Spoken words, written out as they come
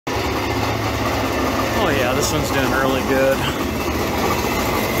This one's doing really good.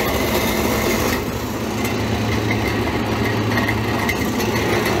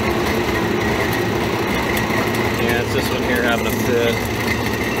 Yeah, it's this one here having a fit.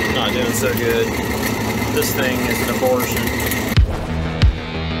 It's not doing so good. This thing is an abortion.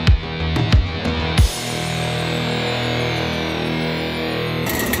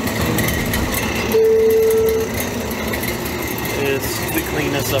 We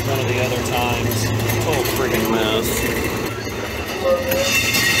cleaned this up one of the other times. Total friggin' mess.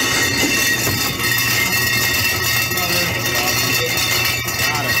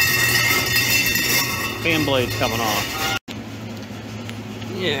 Got it. Fan blade's coming off.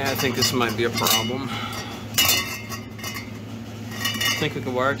 Yeah, I think this might be a problem. Think we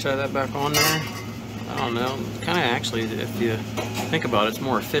could wire tie that back on there? I don't know. Kind of actually, if you think about it, it's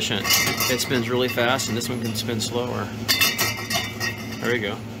more efficient. It spins really fast, and this one can spin slower. There you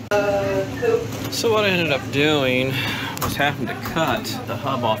go. So what I ended up doing was having to cut the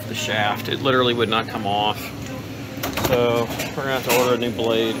hub off the shaft. It literally would not come off. So we're gonna have to order a new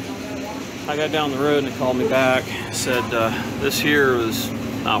blade. I got down the road and they called me back. Said this here was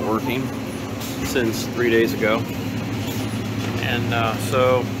not working since 3 days ago. And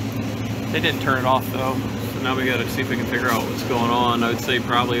so they didn't turn it off though. So now we gotta see if we can figure out what's going on. I would say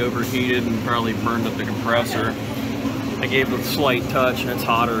probably overheated and probably burned up the compressor. I gave it a slight touch and it's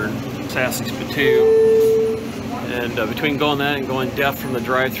hotter than sassy spittoon. And between going that and going deaf from the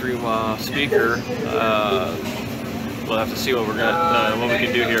drive-through speaker, we'll have to see what we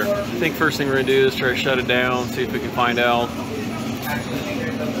can do here. I think first thing we're gonna do is try to shut it down, see if we can find out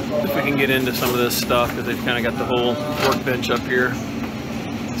if we can get into some of this stuff, because they've kind of got the whole workbench up here.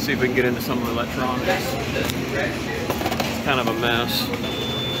 See if we can get into some of the electronics. It's kind of a mess.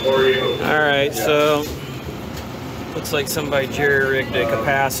 All right, so. Looks like somebody jerry-rigged a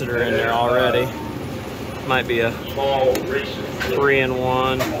capacitor in there already. Might be a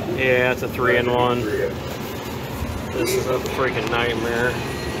 3-in-1. Yeah, it's a 3-in-1. This is a freaking nightmare.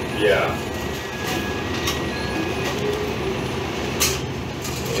 Yeah.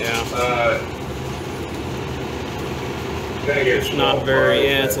 Yeah. It's not very,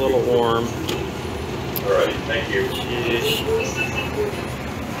 yeah, it's a little warm. Alright, thank you. Sheesh.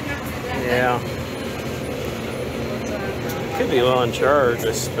 Yeah. Could be low on charge,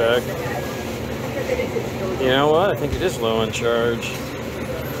 I suspect. You know what? I think it is low on charge.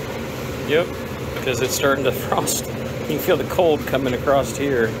 Yep, because it's starting to frost. You can feel the cold coming across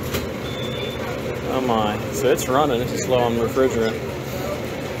here. Oh my. So it's running. It's just low on refrigerant.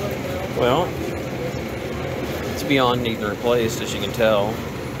 Well, it's beyond needing replaced, as you can tell.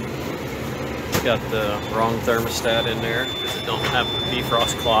 It's got the wrong thermostat in there, because it don't have a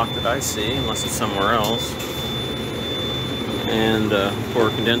defrost clock that I see, unless it's somewhere else. And the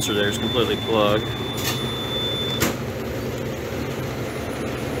core condenser there is completely plugged.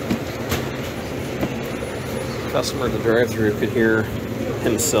 Customer at the drive-thru could hear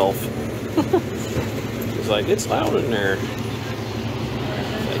himself. He's like, it's loud in there.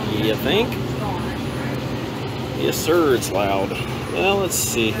 Like, you think? Yes, sir, it's loud. Well, let's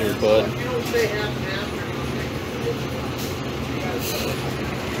see here, bud.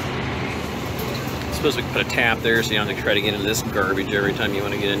 I suppose we could put a tap there so you don't have to try to get into this garbage every time you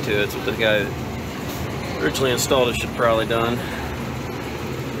want to get into it. That's what the guy that originally installed it should have probably done.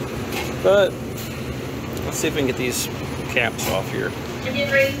 But let's see if we can get these caps off here.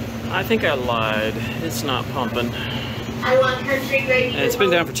 I think I lied. It's not pumping. I want country grade. And it's been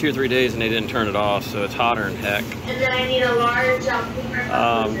down for 2 or 3 days and they didn't turn it off, so it's hotter than heck. And then I need a large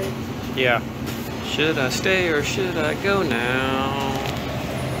yeah. Should I stay or should I go now?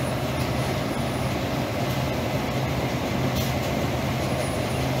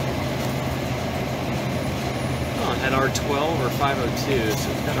 At R12 or 502, so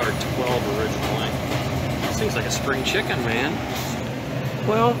it's got R12 originally. This thing's like a spring chicken, man.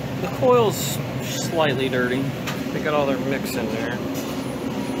 Well, the coil's slightly dirty. They got all their mix in there.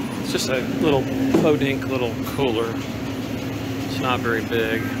 It's just a little podink little cooler. It's not very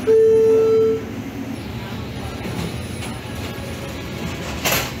big.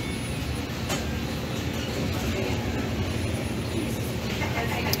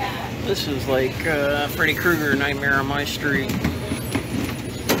 This is like Freddy Krueger Nightmare on My Street.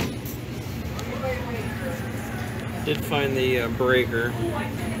 Did find the breaker.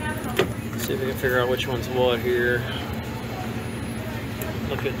 Let's see if we can figure out which one's what here.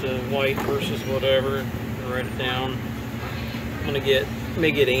 Look at the white versus whatever. Write it down. I'm gonna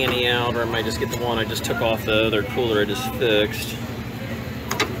may get Annie out, or I might just get the one I just took off the other cooler I just fixed.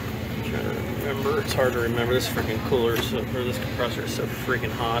 It's hard to remember. This freaking cooler, or this compressor is so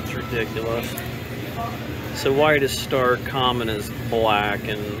freaking hot, it's ridiculous. So white is start, common is black,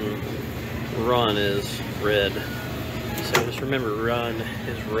 and run is red. So just remember, run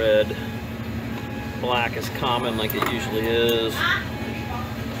is red. Black is common like it usually is.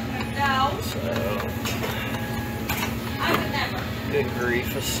 So, good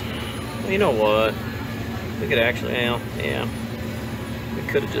grief. Well, you know what? We could actually, yeah. We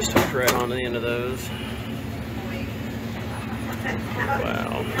could have just hooked right onto the end of those.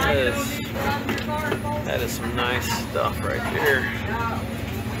 Wow, that is some nice stuff right there.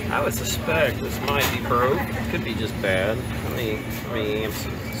 I would suspect this might be broke. It could be just bad. How many amps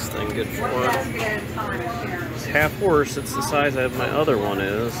is this thing good for? It's half worse. It's the size that my other one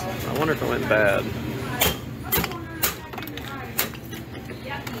is. I wonder if it went bad.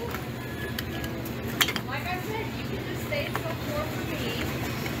 Like I said, you can just stay until 4 for me,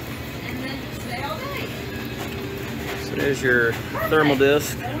 and then just stay all day. So there's your thermal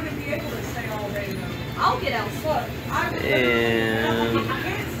disc. I'll get out. And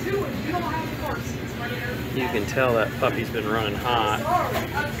you can tell that puppy's been running hot.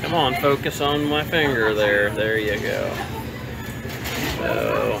 Come on, focus on my finger there. There you go.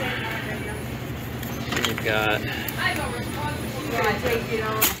 So you've got, there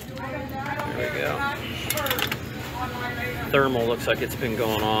we go. Thermal looks like it's been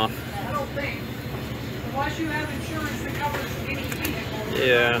going off. Unless you have insurance that covers any vehicle.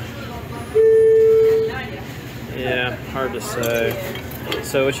 Yeah. Yeah, hard to say.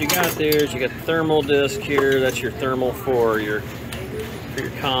 So what you got there is you got the thermal disc here. That's your thermal for your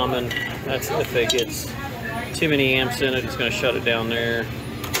common. That's if it gets too many amps in it, it's going to shut it down there.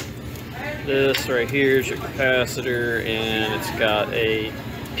 This right here is your capacitor, and it's got a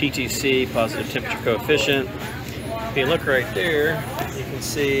PTC, positive temperature coefficient. If you look right there, you can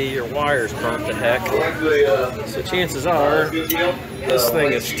see your wires burnt to heck. So chances are, this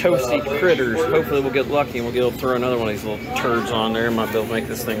thing is toasty critters. Hopefully we'll get lucky and we'll be able to throw another one of these little turds on there. Might be able to make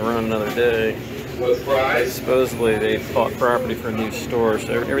this thing run another day. Supposedly they bought property for a new store,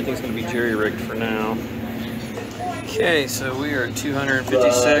 so everything's going to be jerry-rigged for now. Okay, so we are at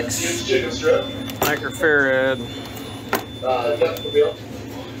 256 microfarad.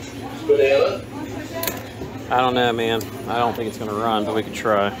 I don't know, man. I don't think it's going to run, but we can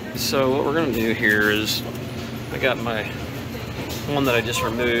try. So what we're going to do here is, I got my one that I just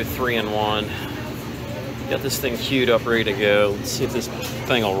removed, 3-in-1. Got this thing queued up, ready to go. Let's see if this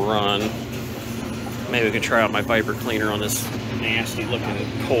thing will run. Maybe we can try out my Viper cleaner on this nasty looking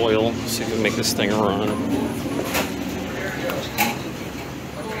coil. See if we can make this thing run.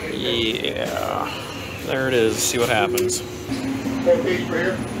 Yeah. There it is. See what happens.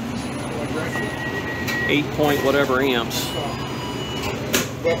 8 point whatever amps.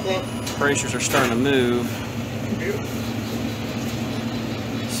 Pressures are starting to move.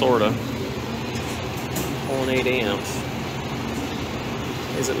 Sorta. Pulling 8 amps.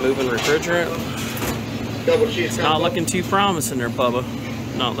 Is it moving refrigerant? It's not looking too promising there, Bubba.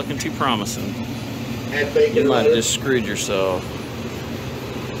 Not looking too promising. You might have just screwed yourself.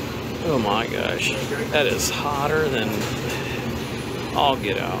 Oh my gosh. That is hotter than all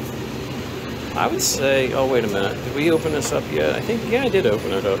get out. I would say, oh wait a minute, did we open this up yet? I think, yeah, I did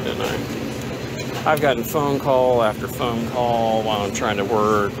open it up, didn't I? I've gotten phone call after phone call while I'm trying to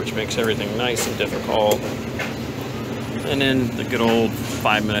work, which makes everything nice and difficult. And then the good old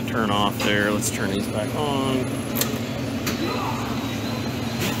 5-minute turn off there. Let's turn these back on.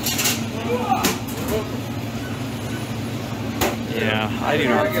 Yeah, I do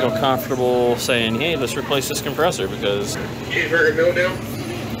not feel comfortable saying, hey, let's replace this compressor because... Cheeseburger meal now?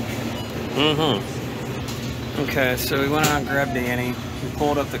 Okay, so we went out and grabbed Danny. We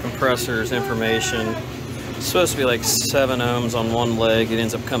pulled up the compressor's information. It's supposed to be like 7 ohms on one leg. It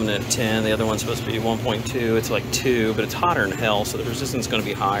ends up coming in at 10. The other one's supposed to be 1.2. It's like 2, but it's hotter than hell, so the resistance is going to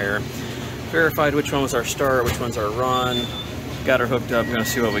be higher. Verified which one was our start, which one's our run. Got her hooked up. We're going to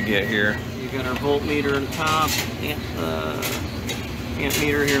see what we get here. You got our voltmeter on the top, amp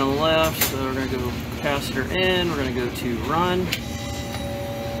meter here on the left. So we're going to go capacitor in. We're going to go to run.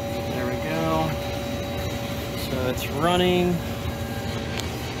 There we go. So it's running.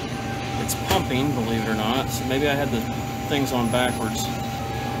 It's pumping, believe it or not. So maybe I had the things on backwards.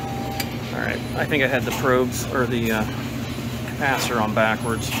 Alright, I think I had the probes, or the capacitor on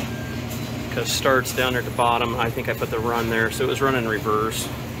backwards. Because start's down there at the bottom. I think I put the run there, so it was running in reverse.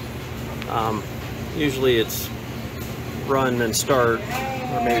 Usually it's run then start,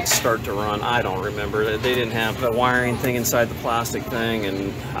 or maybe it's start to run. I don't remember. They didn't have the wiring thing inside the plastic thing,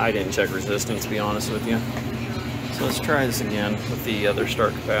 and I didn't check resistance, to be honest with you. So let's try this again with the other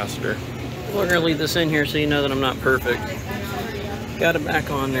start capacitor. We're going to leave this in here so you know that I'm not perfect. Got it back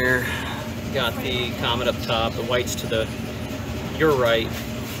on there. got the Comet up top, the whites to your right,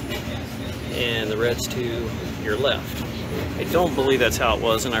 and the reds to your left. I don't believe that's how it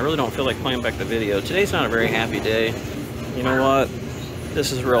was, and I really don't feel like playing back the video. Today's not a very happy day. You know what?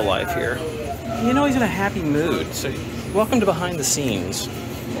 This is real life here. You know he's in a happy mood, so welcome to behind the scenes.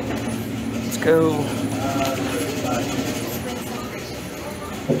 Let's go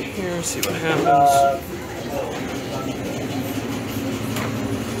here, see what happens.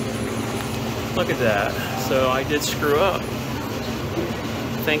 Look at that. So I did screw up.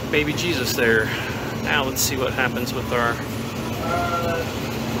 Thank baby Jesus there. Now let's see what happens with our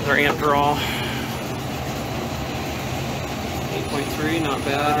amp draw. 8.3, not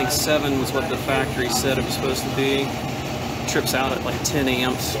bad. I think 7 was what the factory said it was supposed to be. Trips out at like 10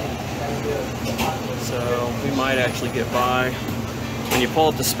 amps. So we might actually get by. When you pull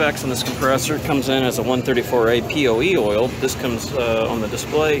up the specs on this compressor, it comes in as a 134A POE oil. This comes on the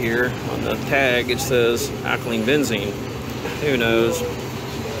display here, on the tag, it says alkaline benzene. Who knows?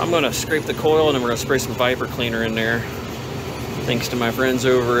 I'm going to scrape the coil and then we're going to spray some Viper cleaner in there. Thanks to my friends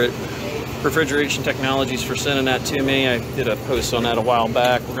over at Refrigeration Technologies for sending that to me. I did a post on that a while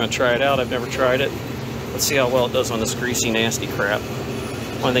back. We're going to try it out. I've never tried it. Let's see how well it does on this greasy, nasty crap.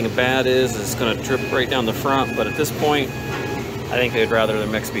 One thing bad is it's going to drip right down the front, but at this point, I think they'd rather the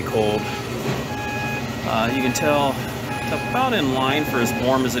mix be cold. You can tell it's about in line for as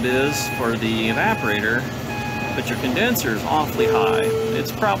warm as it is for the evaporator, but your condenser is awfully high.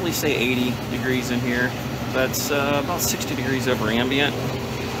 It's probably, say, 80 degrees in here. That's about 60 degrees over ambient,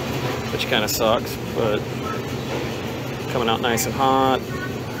 which kind of sucks, but coming out nice and hot.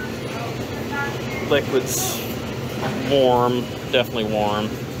 Liquid's warm, definitely warm.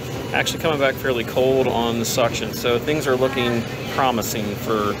 Actually coming back fairly cold on the suction, so things are looking promising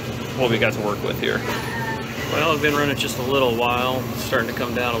for what we got to work with here. Well, I've been running just a little while, it's starting to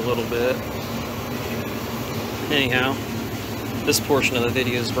come down a little bit. Anyhow, this portion of the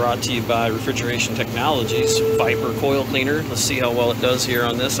video is brought to you by Refrigeration Technologies Viper Coil Cleaner. Let's see how well it does here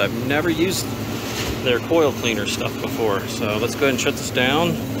on this. I've never used their coil cleaner stuff before, so let's go ahead and shut this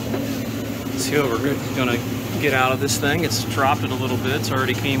down. See what we're going to get out of this thing. It's dropped it a little bit. It's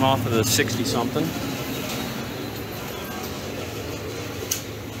already came off of the 60 something.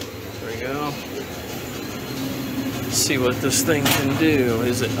 There we go. Let's see what this thing can do.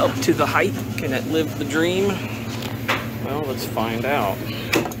 Is it up to the height? Can it live the dream? Well, let's find out.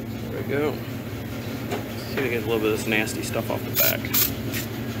 There we go. Let's see if we get a little bit of this nasty stuff off the back.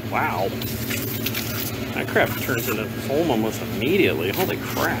 Wow. That crap turns into foam almost immediately. Holy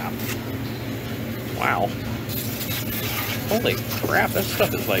crap. Wow. Holy crap, that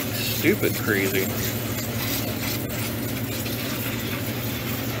stuff is like stupid crazy.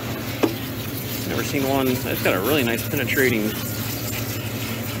 Never seen one that's got a really nice penetrating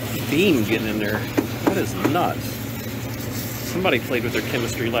beam getting in there. That is nuts. Somebody played with their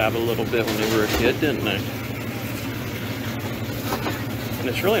chemistry lab a little bit when they were a kid, didn't they? And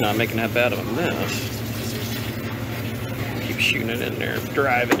it's really not making that bad of a mess. Keep shooting it in there,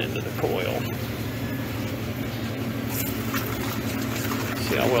 driving into the coil.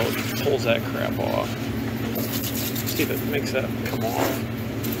 See how well it pulls that crap off. See if it makes that come off.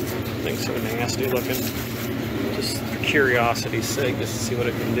 Thing's so nasty looking. Just for curiosity's sake, just to see what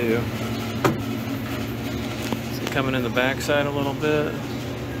it can do. Is it coming in the backside a little bit?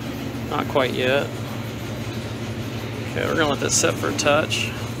 Not quite yet. Okay, we're gonna let that set for a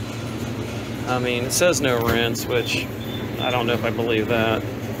touch. I mean, it says no rinse, which I don't know if I believe that.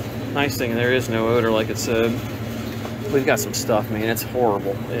 Nice thing, there is no odor like it said. We've got some stuff, man. It's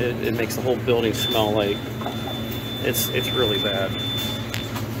horrible. It makes the whole building smell like it's really bad.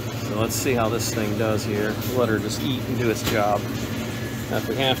 So let's see how this thing does here. Let her just eat and do its job. Now, if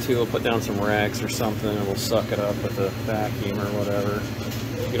we have to, we'll put down some rags or something and we'll suck it up with a vacuum or whatever.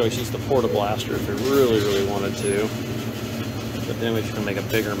 You could always use the porta-blaster if we really, really wanted to. But then we're just gonna make a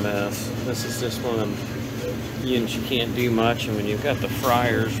bigger mess. This is just one of them units you can't do much, and when you've got the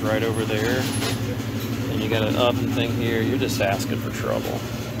fryers right over there, and you got an oven thing here, you're just asking for trouble.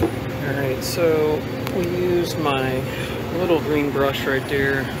 Alright, so we used my little green brush right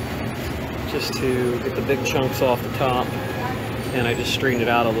there just to get the big chunks off the top, and I just straightened it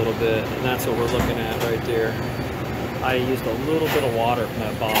out a little bit, and that's what we're looking at right there. I used a little bit of water from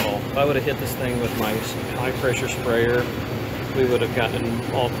that bottle. If I would have hit this thing with my high pressure sprayer, we would have gotten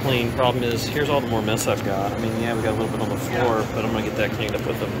all clean. Problem is, here's all the more mess I've got. I mean, yeah, we got a little bit on the floor, but I'm gonna get that cleaned up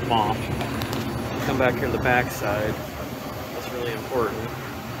with a mop. Come back here to the back side. That's really important.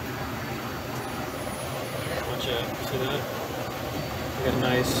 Watch out, see that? We got a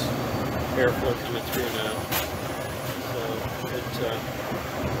nice airflow coming through now. So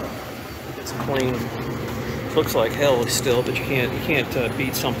it's It's clean. Looks like hell still, but you can't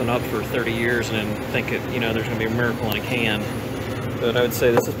beat something up for 30 years and then think it, you know, there's gonna be a miracle in a can. But I would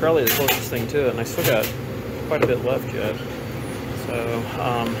say this is probably the closest thing to it, and I still got quite a bit left yet. So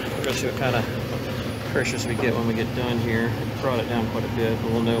we're gonna see what kind of pressures we get when we get done here. I brought it down quite a bit,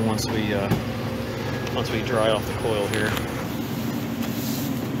 but we'll know once we dry off the coil here.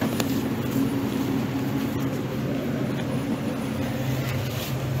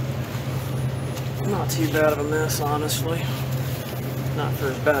 Not too bad of a mess, honestly. Not for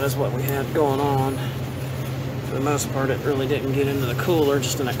as bad as what we had going on. For the most part, it really didn't get into the cooler,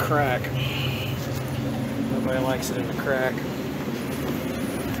 just in a crack. Nobody likes it in a crack.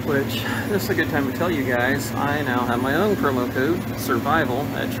 Which, this is a good time to tell you guys, I now have my own promo code, Survival,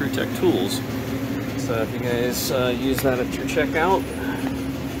 at TruTech Tools. So if you guys use that at your checkout,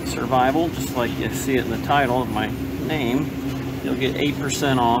 Survival, just like you see it in the title of my name, you'll get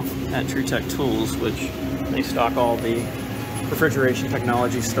 8% off at TruTech Tools, which they stock all the refrigeration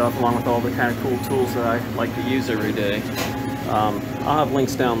technology stuff along with all the kind of cool tools that I like to use every day. I'll have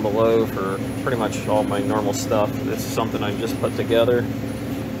links down below for pretty much all my normal stuff. This is something I just put together,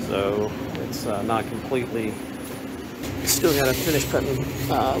 so it's not completely, still got to finish putting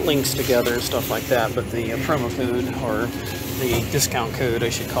links together and stuff like that, but the promo code, or the discount code I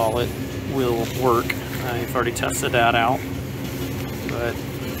should call it, will work. I've already tested that out. But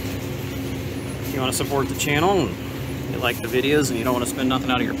if you want to support the channel and you like the videos and you don't want to spend nothing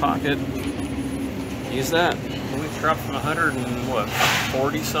out of your pocket, use that. We've dropped from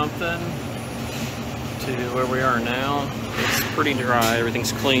 140 something to where we are now. It's pretty dry,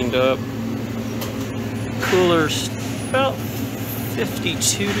 everything's cleaned up. Cooler's about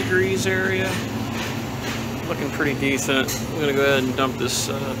 52 degrees area. Looking pretty decent. I'm gonna go ahead and dump this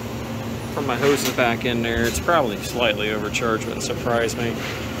from my hoses back in there. It's probably slightly overcharged, but it surprised me.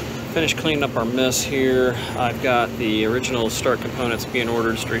 Finished cleaning up our mess here. I've got the original start components being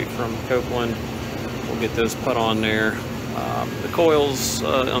ordered straight from Copeland. We'll get those put on there. The coils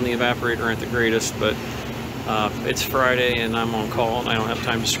on the evaporator aren't the greatest, but it's Friday and I'm on call and I don't have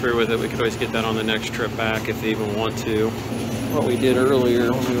time to screw with it. We could always get that on the next trip back if they even want to. What we did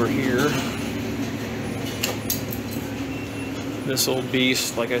earlier when we were here, this old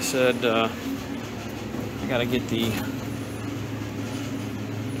beast, like I said, I gotta get the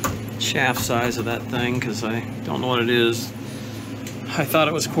shaft size of that thing because I don't know what it is. I thought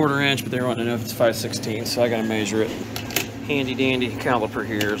it was 1/4 inch, but they wanted to know if it's 5/16, so I gotta measure it. Handy dandy caliper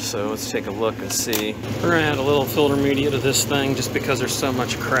here, so let's take a look and see. We're gonna add a little filter media to this thing just because there's so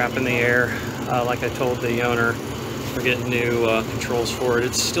much crap in the air. Like I told the owner, we're getting new controls for it.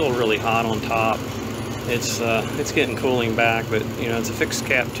 It's still really hot on top. It's getting cooling back, but you know, it's a fixed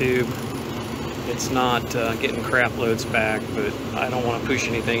cap tube. It's not getting crap loads back, but I don't want to push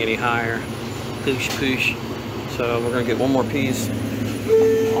anything any higher. Push. So we're gonna get one more piece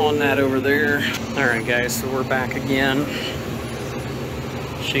on that over there. All right, guys, so we're back again.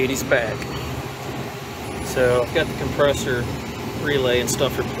 Shady's back. So I've got the compressor relay and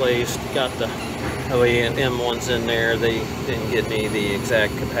stuff replaced. Got the OEM ones in there. They didn't get me the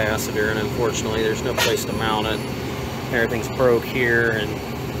exact capacitor, and unfortunately there's no place to mount it. Everything's broke here,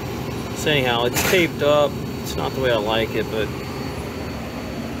 and so anyhow, it's taped up. It's not the way I like it, but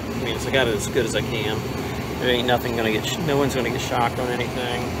I mean, I got it as good as I can. There ain't nothing gonna get, no one's gonna get shocked on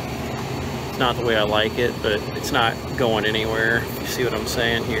anything. It's not the way I like it, but it's not going anywhere. You see what I'm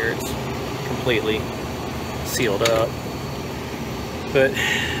saying here? It's completely sealed up. But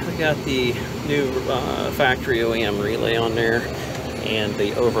we got the new factory OEM relay on there and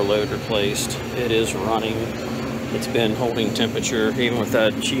the overload replaced. It is running. It's been holding temperature even with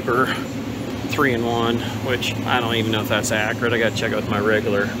that cheaper 3-in-1, which I don't even know if that's accurate. I gotta check out with my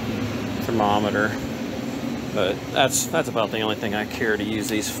regular thermometer. But that's about the only thing I care to use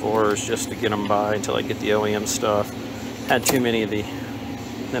these for, is just to get them by until I get the OEM stuff. Had too many of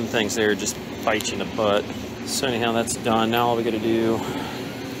them things there, just bite you in the butt. So anyhow, that's done. Now all we gotta do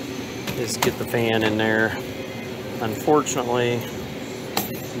is get the fan in there. Unfortunately,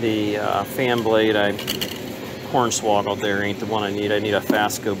 the fan blade I hornswoggled there ain't the one I need. I need a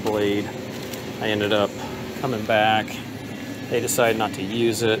Fasco blade. I ended up coming back. They decided not to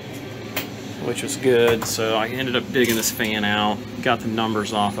use it, which was good. So I ended up digging this fan out, got the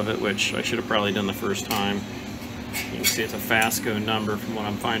numbers off of it, which I should have probably done the first time. You can see it's a Fasco number from what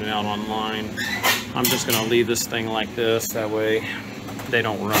I'm finding out online. I'm just gonna leave this thing like this, that way they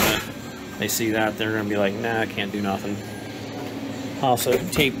don't run it. They see that, they're gonna be like, nah, I can't do nothing. Also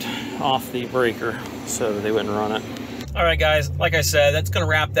taped off the breaker so that they wouldn't run it. All right, guys, like I said, that's going to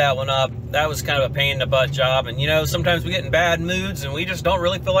wrap that one up. That was kind of a pain in the butt job. And, you know, sometimes we get in bad moods and we just don't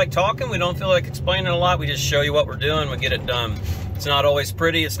really feel like talking. We don't feel like explaining a lot. We just show you what we're doing. We get it done. It's not always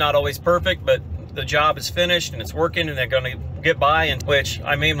pretty. It's not always perfect, but the job is finished and it's working and they're going to get by. And which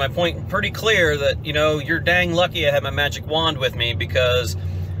I made my point pretty clear that, you know, you're dang lucky I have my magic wand with me, because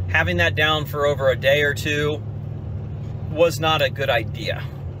having that down for over a day or two was not a good idea.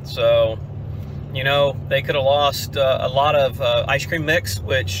 So, you know, they could have lost a lot of ice cream mix,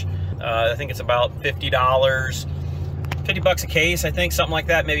 which I think it's about $50, 50 bucks a case, I think, something like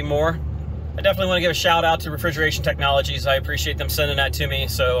that, maybe more. I definitely want to give a shout out to Refrigeration Technologies. I appreciate them sending that to me.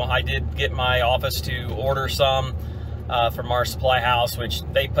 So I did get my office to order some from our supply house, which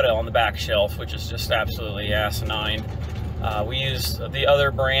they put it on the back shelf, which is just absolutely asinine. We use the other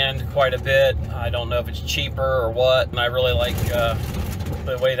brand quite a bit. I don't know if it's cheaper or what, and I really like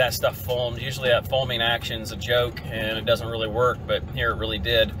the way that stuff foamed. Usually that foaming action's a joke and it doesn't really work, but here it really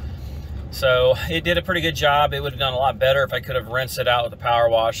did. So it did a pretty good job. It would have done a lot better if I could have rinsed it out with a power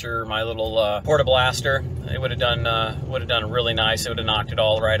washer, my little porta blaster. It would have done really nice. It would have knocked it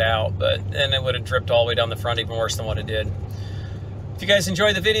all right out, but then it would have dripped all the way down the front even worse than what it did. If you guys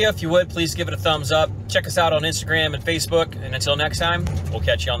enjoyed the video, if you would, please give it a thumbs up. Check us out on Instagram and Facebook, and until next time, we'll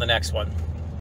catch you on the next one.